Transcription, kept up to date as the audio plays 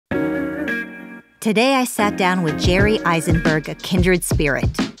Today I sat down with Jerry Eisenberg, a kindred spirit.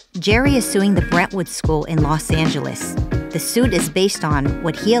 Jerry is suing the Brentwood School in Los Angeles. The suit is based on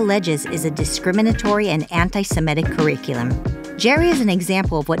what he alleges is a discriminatory and anti-Semitic curriculum. Jerry is an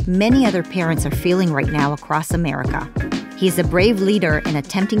example of what many other parents are feeling right now across America. He is a brave leader in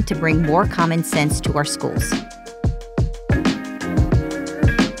attempting to bring more common sense to our schools.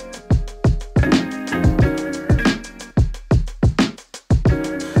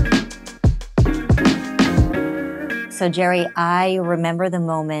 So Jerry, I remember the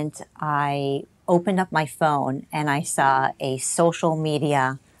moment I opened up my phone and I saw a social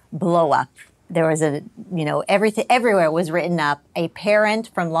media blow up. There was everything, everywhere was written up. A parent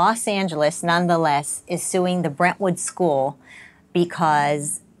from Los Angeles, nonetheless, is suing the Brentwood School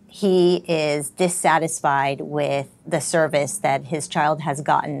because he is dissatisfied with the service that his child has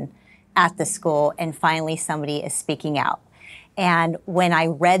gotten at the school, and finally somebody is speaking out. And when I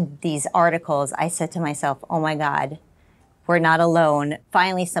read these articles, I said to myself, oh my God, we're not alone.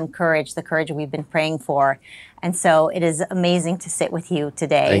 Finally, some courage, the courage we've been praying for. And so it is amazing to sit with you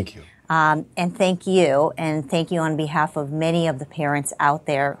today. Thank you. And thank you on behalf of many of the parents out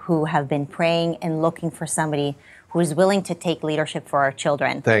there who have been praying and looking for somebody who is willing to take leadership for our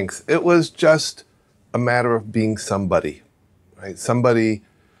children. Thanks. It was just a matter of being somebody, right?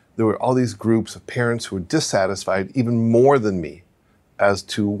 There were all these groups of parents who were dissatisfied, even more than me, as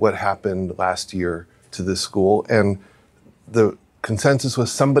to what happened last year to this school. And the consensus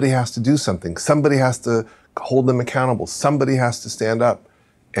was somebody has to do something. Somebody has to hold them accountable. Somebody has to stand up.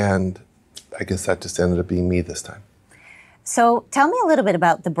 And I guess that just ended up being me this time. So tell me a little bit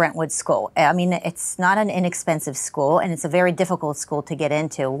about the Brentwood School. I mean, it's not an inexpensive school, and it's a very difficult school to get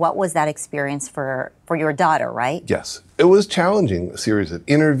into. What was that experience for your daughter, right? Yes, it was challenging. A series of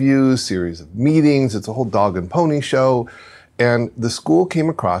interviews, series of meetings. It's a whole dog and pony show. And the school came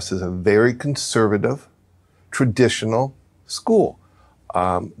across as a very conservative, traditional school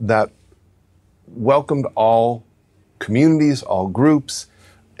that welcomed all communities, all groups,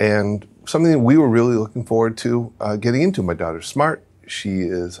 and something that we were really looking forward to getting into. My daughter's smart, she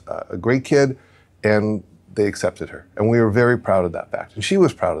is a great kid, and they accepted her. And we were very proud of that fact, and she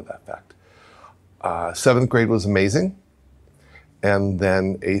was proud of that fact. 7th grade was amazing, and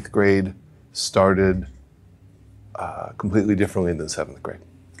then 8th grade started completely differently than 7th grade.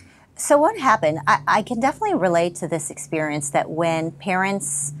 So what happened? I can definitely relate to this experience that when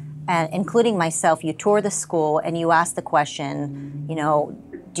parents, including myself, you tour the school and you ask the question,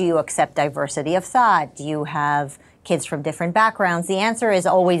 do you accept diversity of thought? Do you have kids from different backgrounds? The answer is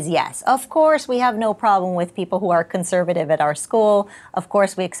always yes. Of course, we have no problem with people who are conservative at our school. Of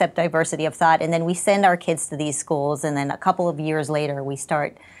course, we accept diversity of thought. And then we send our kids to these schools. And then a couple of years later, we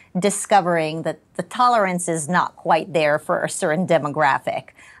start discovering that the tolerance is not quite there for a certain demographic.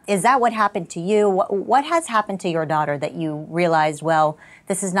 Is that what happened to you? What has happened to your daughter that you realized, well,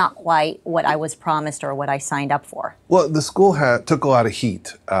 this is not quite what I was promised or what I signed up for? Well, the school took a lot of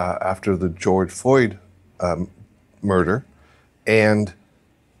heat after the George Floyd murder, and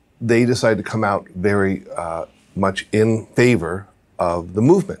they decided to come out very much in favor of the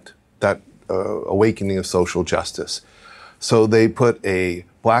movement, that awakening of social justice. So they put a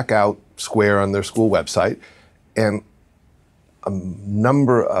blackout square on their school website, and a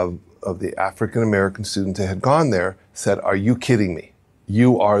number of the African-American students that had gone there said, are you kidding me?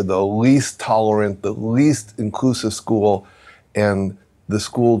 You are the least tolerant, the least inclusive school. And the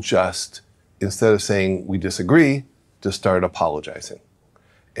school just, instead of saying we disagree, just started apologizing.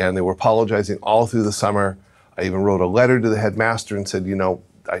 And they were apologizing all through the summer. I even wrote a letter to the headmaster and said,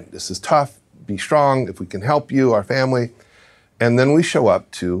 this is tough, be strong, if we can help you, our family. And then we show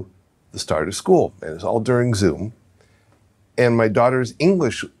up to the start of school, and it's all during Zoom. And my daughter's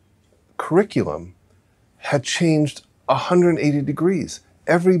English curriculum had changed 180 degrees.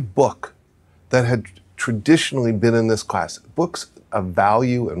 Every book that had traditionally been in this class, books of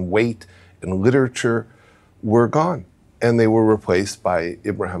value and weight and literature, were gone. And they were replaced by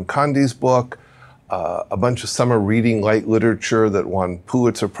Ibrahim Kandi's book, a bunch of summer reading light literature that won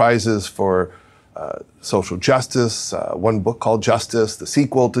Pulitzer Prizes for social justice, one book called Justice, the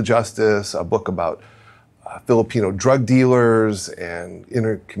sequel to Justice, a book about Filipino drug dealers and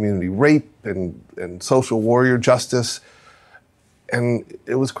inter-community rape and social warrior justice. And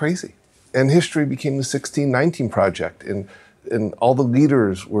it was crazy. And history became the 1619 Project. And all the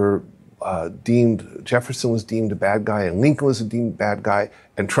leaders were deemed, Jefferson was deemed a bad guy, and Lincoln was deemed a bad guy,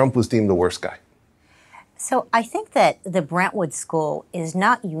 and Trump was deemed the worst guy. So I think that the Brentwood School is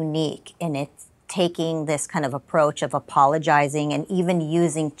not unique in its taking this kind of approach of apologizing and even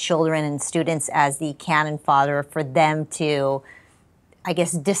using children and students as the cannon fodder for them to I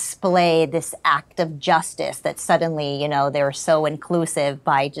guess, display this act of justice that suddenly, they're so inclusive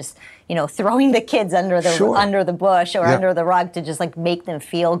by just, throwing the kids under the Sure. under the bush or Yeah. under the rug to just like make them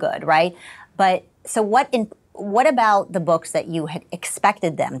feel good, right? But so what about the books that you had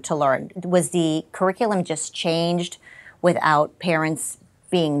expected them to learn? Was the curriculum just changed without parents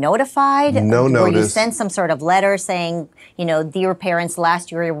being notified? No Were you notice. sent some sort of letter saying, dear parents,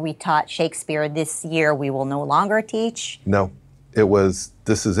 last year we taught Shakespeare, this year we will no longer teach? No, it was,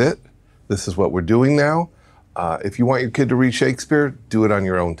 this is it. This is what we're doing now. If you want your kid to read Shakespeare, do it on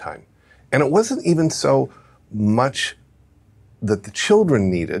your own time. And it wasn't even so much that the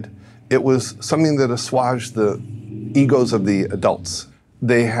children needed. It was something that assuaged the egos of the adults.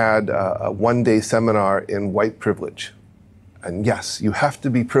 They had a one-day seminar in white privilege. And yes, you have to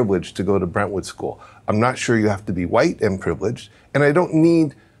be privileged to go to Brentwood School. I'm not sure you have to be white and privileged. And I don't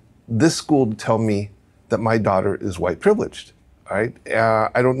need this school to tell me that my daughter is white privileged. All right?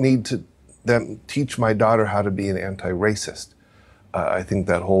 I don't need to them teach my daughter how to be an anti-racist. I think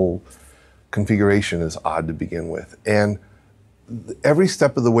that whole configuration is odd to begin with. And every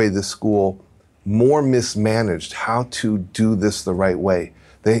step of the way, this school more mismanaged how to do this the right way.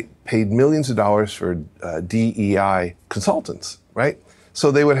 They paid millions of dollars for DEI consultants, right? So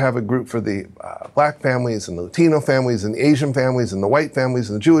they would have a group for the black families and the Latino families and the Asian families and the white families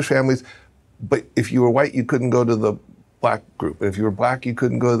and the Jewish families. But if you were white, you couldn't go to the black group. And if you were black, you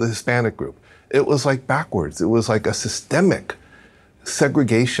couldn't go to the Hispanic group. It was like backwards. It was like a systemic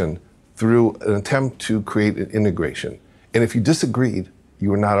segregation through an attempt to create an integration. And if you disagreed, you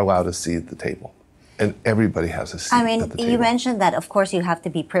were not allowed a seat at the table. And everybody has a seat at the table. You mentioned that, of course, you have to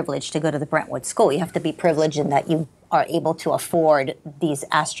be privileged to go to the Brentwood School. You have to be privileged in that you are able to afford these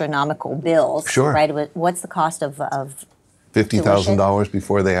astronomical bills. Sure. Right? What's the cost of $50,000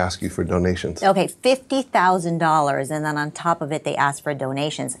 before they ask you for donations. Okay, $50,000, and then on top of it, they ask for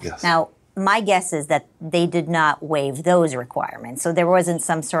donations. Yes. Now, my guess is that they did not waive those requirements. So there wasn't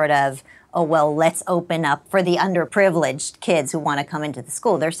some sort of, oh, well, let's open up for the underprivileged kids who want to come into the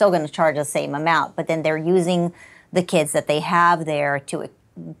school. They're still going to charge the same amount, but then they're using the kids that they have there to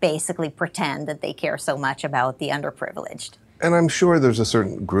basically pretend that they care so much about the underprivileged. And I'm sure there's a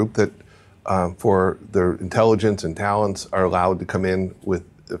certain group that, for their intelligence and talents, are allowed to come in with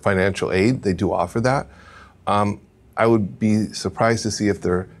financial aid. They do offer that. I would be surprised to see if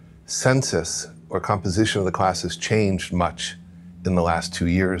their census or composition of the classes changed much in the last 2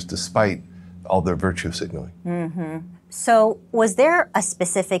 years, despite all their virtue signaling. Mm-hmm. So was there a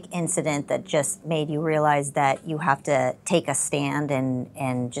specific incident that just made you realize that you have to take a stand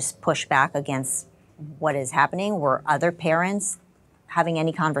and just push back against what is happening? Were other parents having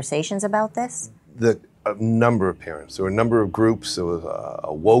any conversations about this? A number of parents. There were a number of groups. There was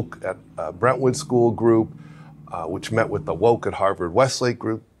a woke at Brentwood School group, which met with the woke at Harvard Westlake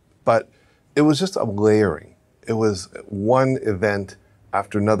group. But it was just a layering. It was one event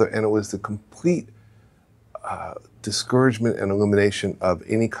after another, and it was the complete discouragement and elimination of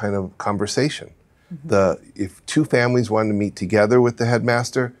any kind of conversation. Mm-hmm. If two families wanted to meet together with the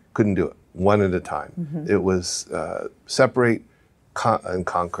headmaster, couldn't do it, one at a time. Mm-hmm. It was separate and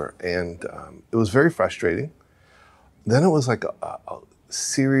conquer, and it was very frustrating. Then it was like a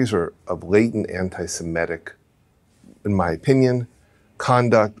series of latent anti-Semitic, in my opinion,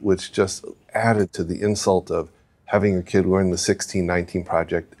 conduct, which just added to the insult of having your kid learn the 1619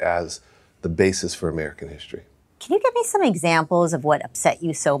 Project as the basis for American history. Can you give me some examples of what upset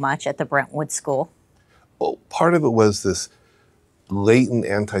you so much at the Brentwood School? Well, part of it was this latent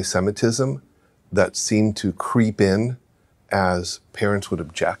anti-Semitism that seemed to creep in as parents would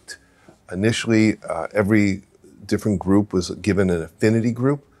object. Initially, every different group was given an affinity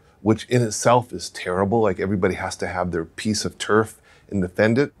group, which in itself is terrible. Like, everybody has to have their piece of turf and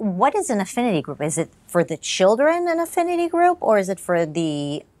defend it. What is an affinity group? Is it for the children an affinity group, or is it for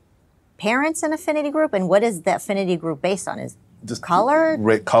the parents an affinity group? And what is the affinity group based on? Is just color?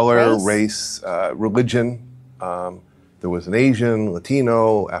 Race, religion. There was an Asian,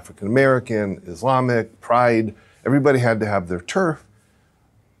 Latino, African American, Islamic, pride. Everybody had to have their turf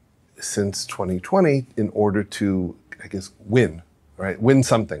since 2020 in order to, I guess, win, right? Win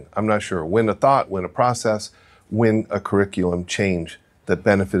something. I'm not sure. Win a thought, win a process, win a curriculum change that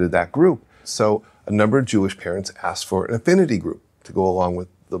benefited that group. So a number of Jewish parents asked for an affinity group to go along with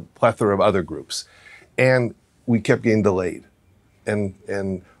the plethora of other groups. And we kept getting delayed.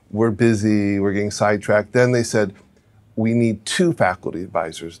 And we're busy, we're getting sidetracked. Then they said, we need 2 faculty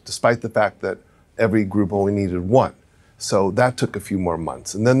advisors, despite the fact that every group only needed 1. So that took a few more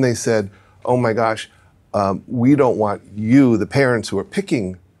months. And then they said, oh my gosh, we don't want you, the parents who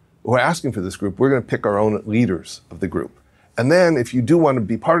are asking for this group, we're going to pick our own leaders of the group. And then if you do want to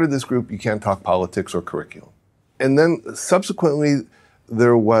be part of this group, you can't talk politics or curriculum. And then subsequently,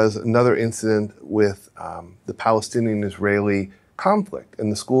 there was another incident with the Palestinian-Israeli conflict.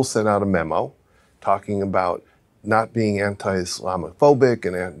 And the school sent out a memo talking about not being anti-Islamophobic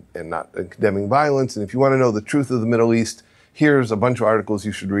and not condemning violence. And if you want to know the truth of the Middle East, here's a bunch of articles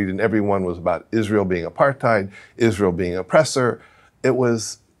you should read. And every one was about Israel being apartheid, Israel being oppressor. It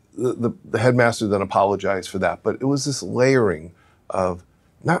was, the headmaster then apologized for that. But it was this layering of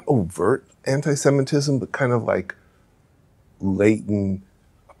not overt anti-Semitism, but kind of like latent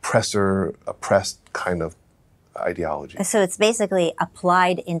oppressed kind of ideology. So it's basically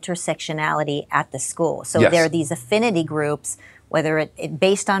applied intersectionality at the school. So Yes. there are these affinity groups, whether it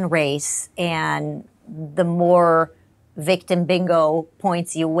based on race, and the more victim bingo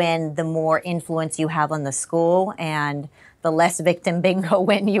points you win, the more influence you have on the school, and the less victim bingo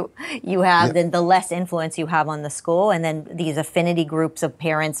win you have, then the less influence you have on the school. And then these affinity groups of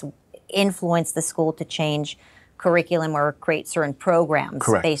parents influence the school to change curriculum or create certain programs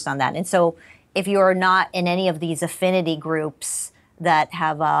based on that. And so if you're not in any of these affinity groups that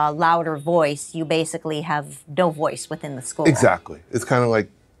have a louder voice, you basically have no voice within the school. Exactly. It's kind of like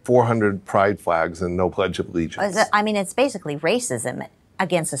 400 pride flags and no Pledge of Allegiance. I mean, it's basically racism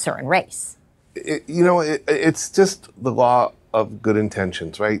against a certain race. It's just the law of good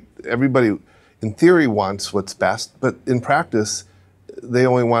intentions, right? Everybody, in theory, wants what's best, but in practice, they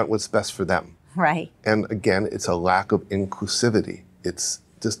only want what's best for them. Right. And again, it's a lack of inclusivity. It's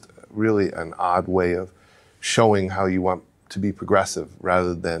just really an odd way of showing how you want to be progressive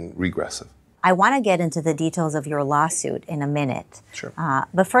rather than regressive. I want to get into the details of your lawsuit in a minute. Sure.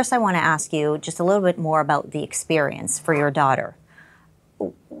 But first I want to ask you just a little bit more about the experience for your daughter.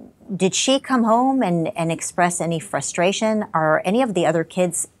 Did she come home and express any frustration? Are any of the other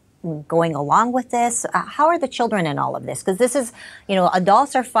kids going along with this? How are the children in all of this? Because this is,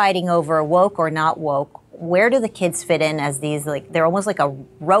 adults are fighting over woke or not woke. Where do the kids fit in as these, they're almost like a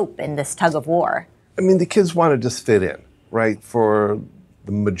rope in this tug of war? I mean, the kids want to just fit in, right? For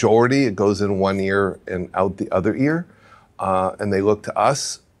the majority, it goes in one ear and out the other ear. And they look to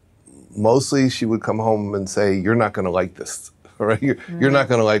us. Mostly she would come home and say, you're not going to like this, right? You're not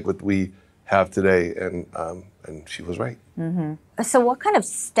going to like what we have today. And she was right. Mm-hmm. So what kind of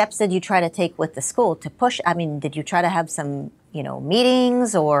steps did you try to take with the school to push? I mean, did you try to have some,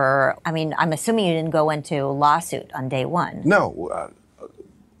 meetings, or, I'm assuming you didn't go into lawsuit on day one. No,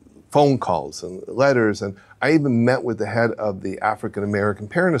 phone calls and letters. And I even met with the head of the African American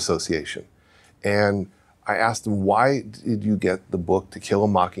Parent Association. And I asked him, why did you get the book To Kill a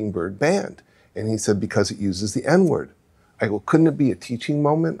Mockingbird banned? And he said, because it uses the N-word. I go, couldn't it be a teaching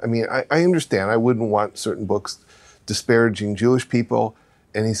moment? I mean, I understand I wouldn't want certain books disparaging Jewish people.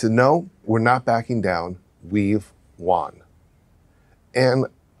 And he said, no, we're not backing down. We've won. And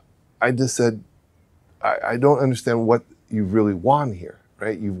I just said, I don't understand what you really won here,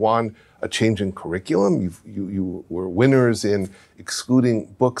 right? You've won a change in curriculum. You were winners in excluding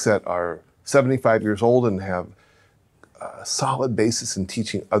books that are 75 years old and have a solid basis in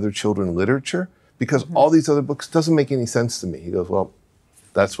teaching other children literature, because all these other books doesn't make any sense to me. He goes, well,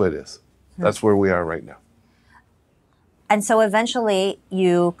 that's what it is. That's where we are right now. And so eventually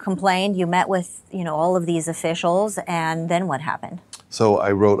you complained, you met with, all of these officials, and then what happened? So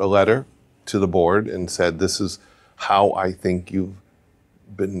I wrote a letter to the board and said, this is how I think you've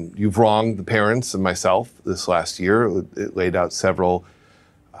wronged the parents and myself this last year. It laid out several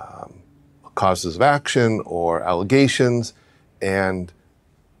causes of action or allegations. And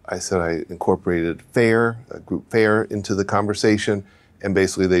I said I incorporated a group FAIR into the conversation. And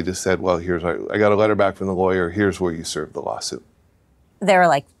basically they just said, well, I got a letter back from the lawyer. Here's where you serve the lawsuit. They were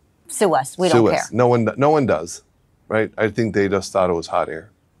like, sue us. We don't care. No one does, right? I think they just thought it was hot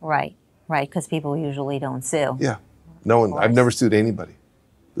air. Right, because people usually don't sue. Yeah, no one. I've never sued anybody.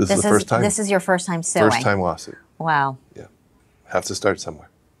 This is the first time. This is your first time suing. First time lawsuit. Wow. Yeah, have to start somewhere.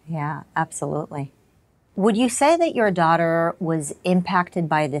 Yeah, absolutely. Would you say that your daughter was impacted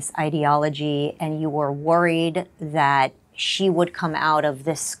by this ideology and you were worried that she would come out of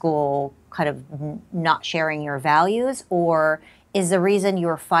this school kind of not sharing your values? Or is the reason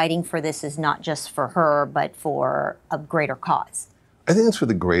you're fighting for this is not just for her, but for a greater cause? I think it's for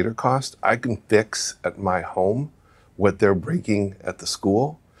the greater cost. I can fix at my home what they're breaking at the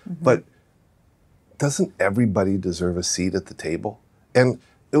school, but doesn't everybody deserve a seat at the table? And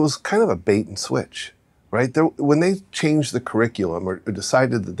it was kind of a bait and switch, right? When they changed the curriculum or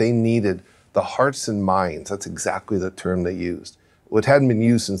decided that they needed the hearts and minds, that's exactly the term they used. It hadn't been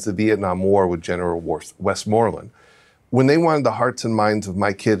used since the Vietnam War with General Westmoreland. When they wanted the hearts and minds of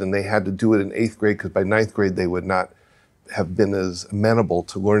my kid and they had to do it in 8th grade because by 9th grade they would not have been as amenable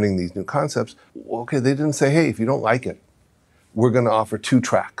to learning these new concepts. Well, okay, they didn't say, hey, if you don't like it, we're going to offer 2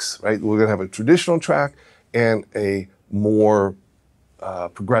 tracks, right? We're going to have a traditional track and a more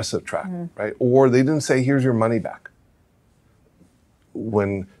progressive track, right? Or they didn't say, here's your money back.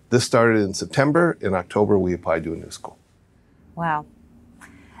 When this started in September, in October, we applied to a new school. Wow.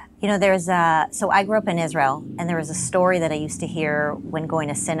 You know, so I grew up in Israel, and there was a story that I used to hear when going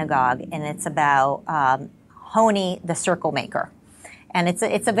to synagogue, and it's about Honi, the circle maker. And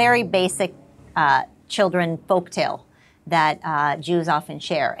it's a very basic children folktale that Jews often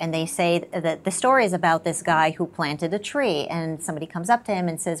share. And they say that the story is about this guy who planted a tree, and somebody comes up to him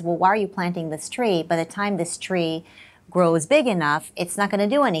and says, well, why are you planting this tree? By the time this tree grows big enough, it's not going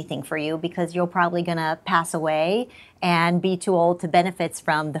to do anything for you because you're probably going to pass away and be too old to benefit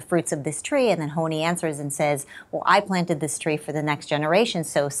from the fruits of this tree. And then Honi answers and says, well, I planted this tree for the next generation,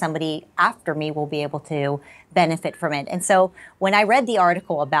 so somebody after me will be able to benefit from it. And so when I read the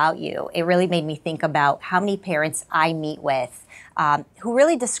article about you, it really made me think about how many parents I meet with who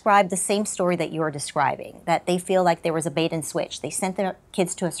really describe the same story that you're describing, that they feel like there was a bait and switch. They sent their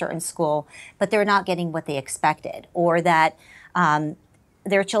kids to a certain school, but they're not getting what they expected, or that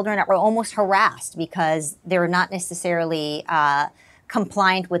their children are almost harassed because they're not necessarily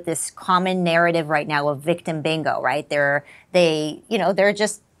compliant with this common narrative right now of victim bingo, right? They're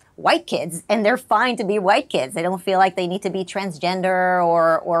just white kids, and they're fine to be white kids. They don't feel like they need to be transgender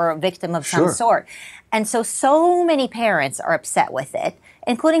or a victim of some sort. And so many parents are upset with it,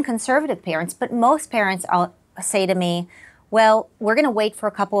 including conservative parents, but most parents say to me, well, we're going to wait for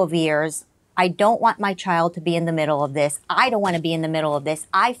a couple of years. I don't want my child to be in the middle of this. I don't want to be in the middle of this.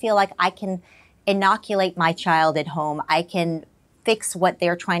 I feel like I can inoculate my child at home. I can fix what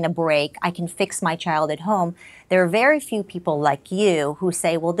they're trying to break. I can fix my child at home. There are very few people like you who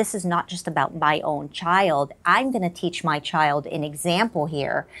say, well, this is not just about my own child. I'm going to teach my child an example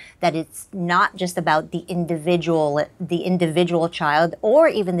here that it's not just about the individual child or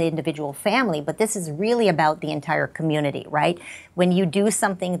even the individual family, but this is really about the entire community, right? When you do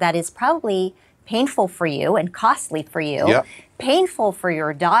something that is probably painful for you and costly for you, painful for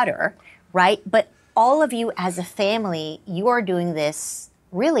your daughter, right? But all of you as a family, you are doing this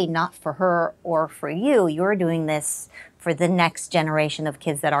really not for her or for you. You're doing this for the next generation of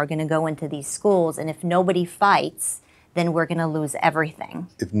kids that are going to go into these schools. And if nobody fights, then we're going to lose everything.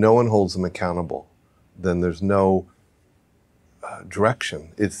 If no one holds them accountable, then there's no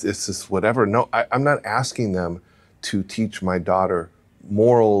direction. It's just whatever. No, I'm not asking them to teach my daughter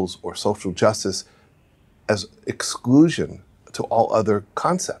morals or social justice as exclusion to all other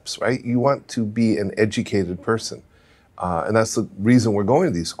concepts, right? You want to be an educated person. And that's the reason we're going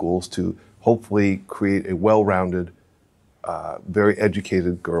to these schools, to hopefully create a well-rounded, very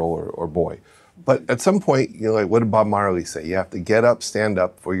educated girl or boy. But at some point, like what did Bob Marley say? You have to get up, stand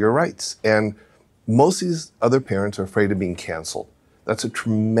up for your rights. And most of these other parents are afraid of being canceled. That's a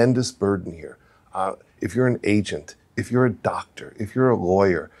tremendous burden here. If you're an agent, if you're a doctor, if you're a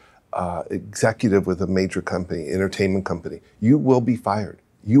lawyer, executive with a major company, entertainment company, you will be fired.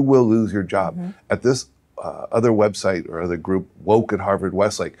 You will lose your job. At this other website or other group, Woke at Harvard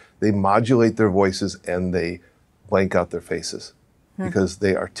Westlake, they modulate their voices and they blank out their faces because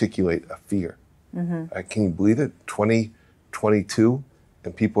they articulate a fear. Can you believe it? 2022,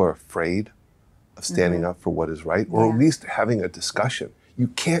 and people are afraid of standing up for what is right, or at least having a discussion. You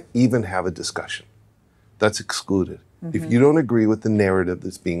can't even have a discussion. That's excluded. If you don't agree with the narrative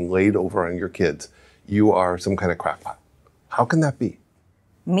that's being laid over on your kids, you are some kind of crackpot. How can that be?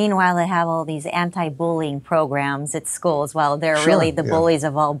 Meanwhile, they have all these anti-bullying programs at schools. Well, they're really the bullies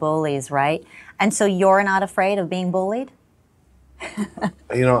of all bullies, right? And so you're not afraid of being bullied?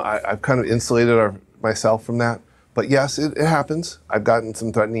 I've kind of insulated myself from that. But yes, it happens. I've gotten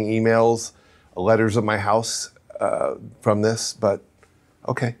some threatening emails, letters at my house from this. But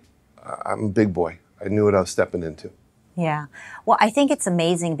okay, I'm a big boy. I knew what I was stepping into. Yeah. Well, I think it's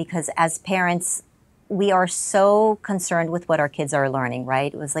amazing because as parents, we are so concerned with what our kids are learning,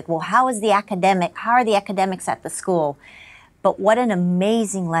 right? It was like, well, how are the academics at the school? But what an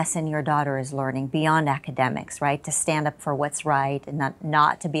amazing lesson your daughter is learning beyond academics, right? To stand up for what's right and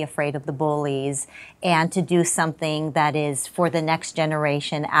not to be afraid of the bullies and to do something that is for the next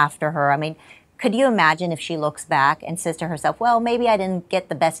generation after her. I mean, could you imagine if she looks back and says to herself, well, maybe I didn't get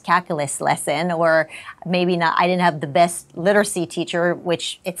the best calculus lesson, or maybe not, I didn't have the best literacy teacher,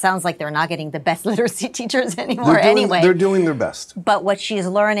 which it sounds like they're not getting the best literacy teachers anymore anyway. They're doing their best. But what she's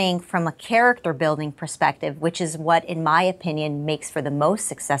learning from a character building perspective, which is what, in my opinion, makes for the most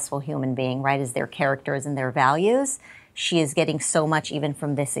successful human being, right, is their characters and their values. She is getting so much even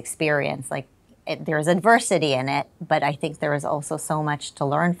from this experience. Like, there's adversity in it, but I think there is also so much to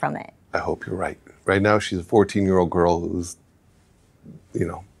learn from it. I hope you're right. Right now, she's a 14-year-old girl who's, you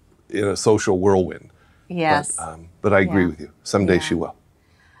know, in a social whirlwind. Yes. But I agree with you. Someday she will.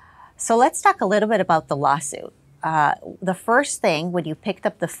 So let's talk a little bit about the lawsuit. The first thing, when you picked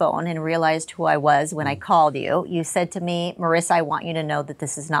up the phone and realized who I was when I called you, you said to me, Marissa, I want you to know that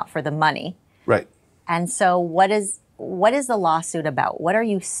this is not for the money. Right. And so what is the lawsuit about? What are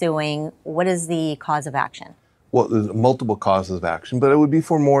you suing? What is the cause of action? Well, there's multiple causes of action, but it would be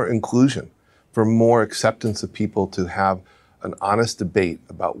for more inclusion, for more acceptance of people to have an honest debate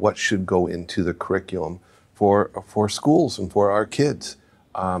about what should go into the curriculum for schools and for our kids.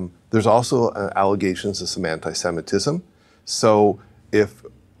 There's also allegations of some anti-Semitism. So if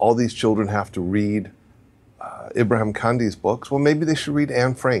all these children have to read Ibrahim Kandi's books, well, maybe they should read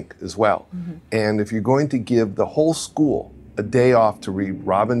Anne Frank as well. And if you're going to give the whole school a day off to read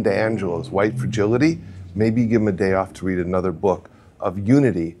Robin DiAngelo's White Fragility, maybe give them a day off to read another book of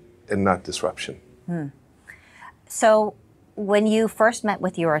unity and not disruption. So when you first met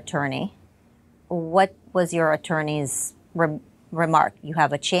with your attorney, what was your attorney's remark? You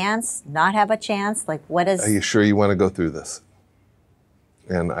have a chance, not have a chance? Like, what is... Are you sure you want to go through this?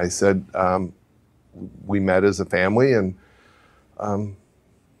 And I said, we met as a family, and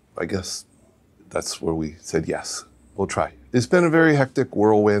I guess that's where we said, yes, we'll try. It's been a very hectic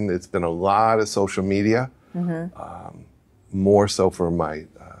whirlwind. It's been a lot of social media, more so for my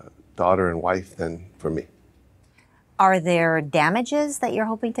daughter and wife than for me. Are there damages that you're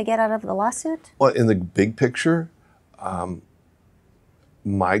hoping to get out of the lawsuit? Well, in the big picture,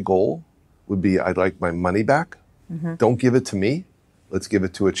 my goal would be I'd like my money back. Don't give it to me. Let's give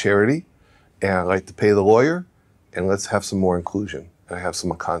it to a charity. And I'd like to pay the lawyer, and let's have some more inclusion. And I have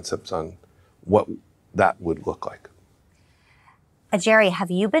some concepts on what that would look like. Jerry, have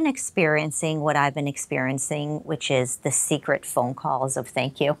you been experiencing what I've been experiencing, which is the secret phone calls of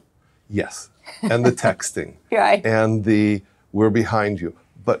thank you? Yes, and the texting. Right. And the we're behind you.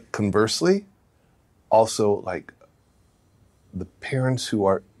 But conversely, also like the parents who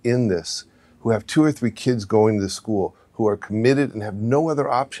are in this, who have 2 or 3 kids going to school, who are committed and have no other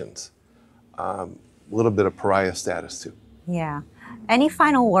options, a little bit of pariah status too. Yeah. Any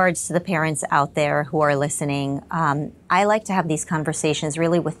final words to the parents out there who are listening? I like to have these conversations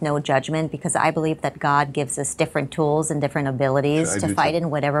really with no judgment, because I believe that God gives us different tools and different abilities to fight in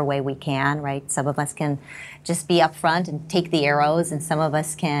whatever way we can, right? Some of us can just be upfront and take the arrows, and some of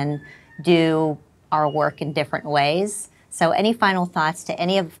us can do our work in different ways. So any final thoughts to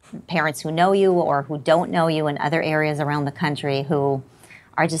any of parents who know you or who don't know you in other areas around the country who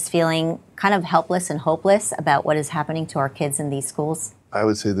are just feeling kind of helpless and hopeless about what is happening to our kids in these schools? I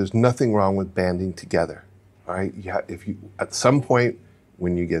would say there's nothing wrong with banding together. All right, if you at some point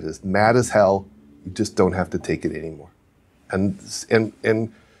when you get as mad as hell, you just don't have to take it anymore. And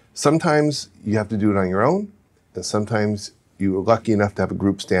sometimes you have to do it on your own, and sometimes you're lucky enough to have a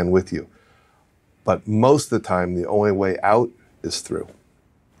group stand with you. But most of the time, the only way out is through.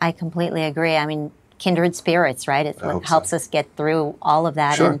 I completely agree. I mean, kindred spirits, right? It's what helps us get through all of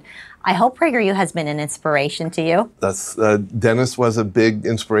that. Sure. And I hope PragerU has been an inspiration to you. That's Dennis was a big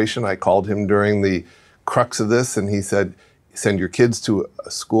inspiration. I called him during the crux of this, and he said, send your kids to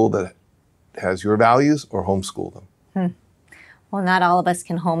a school that has your values or homeschool them. Well, not all of us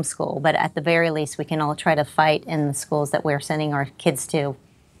can homeschool, but at the very least, we can all try to fight in the schools that we're sending our kids to,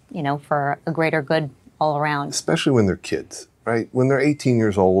 you know, for a greater good all around. Especially when they're kids, right? When they're 18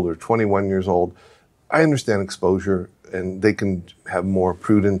 years old or 21 years old, I understand exposure and they can have more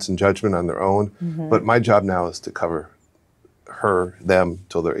prudence and judgment on their own. But my job now is to cover them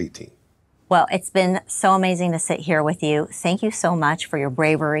till they're 18. Well, it's been so amazing to sit here with you. Thank you so much for your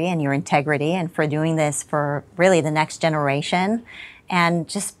bravery and your integrity and for doing this for really the next generation. And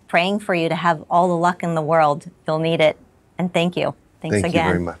just praying for you to have all the luck in the world. You'll need it. And thank you. Thanks again. Thank you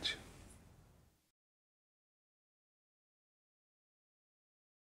very much.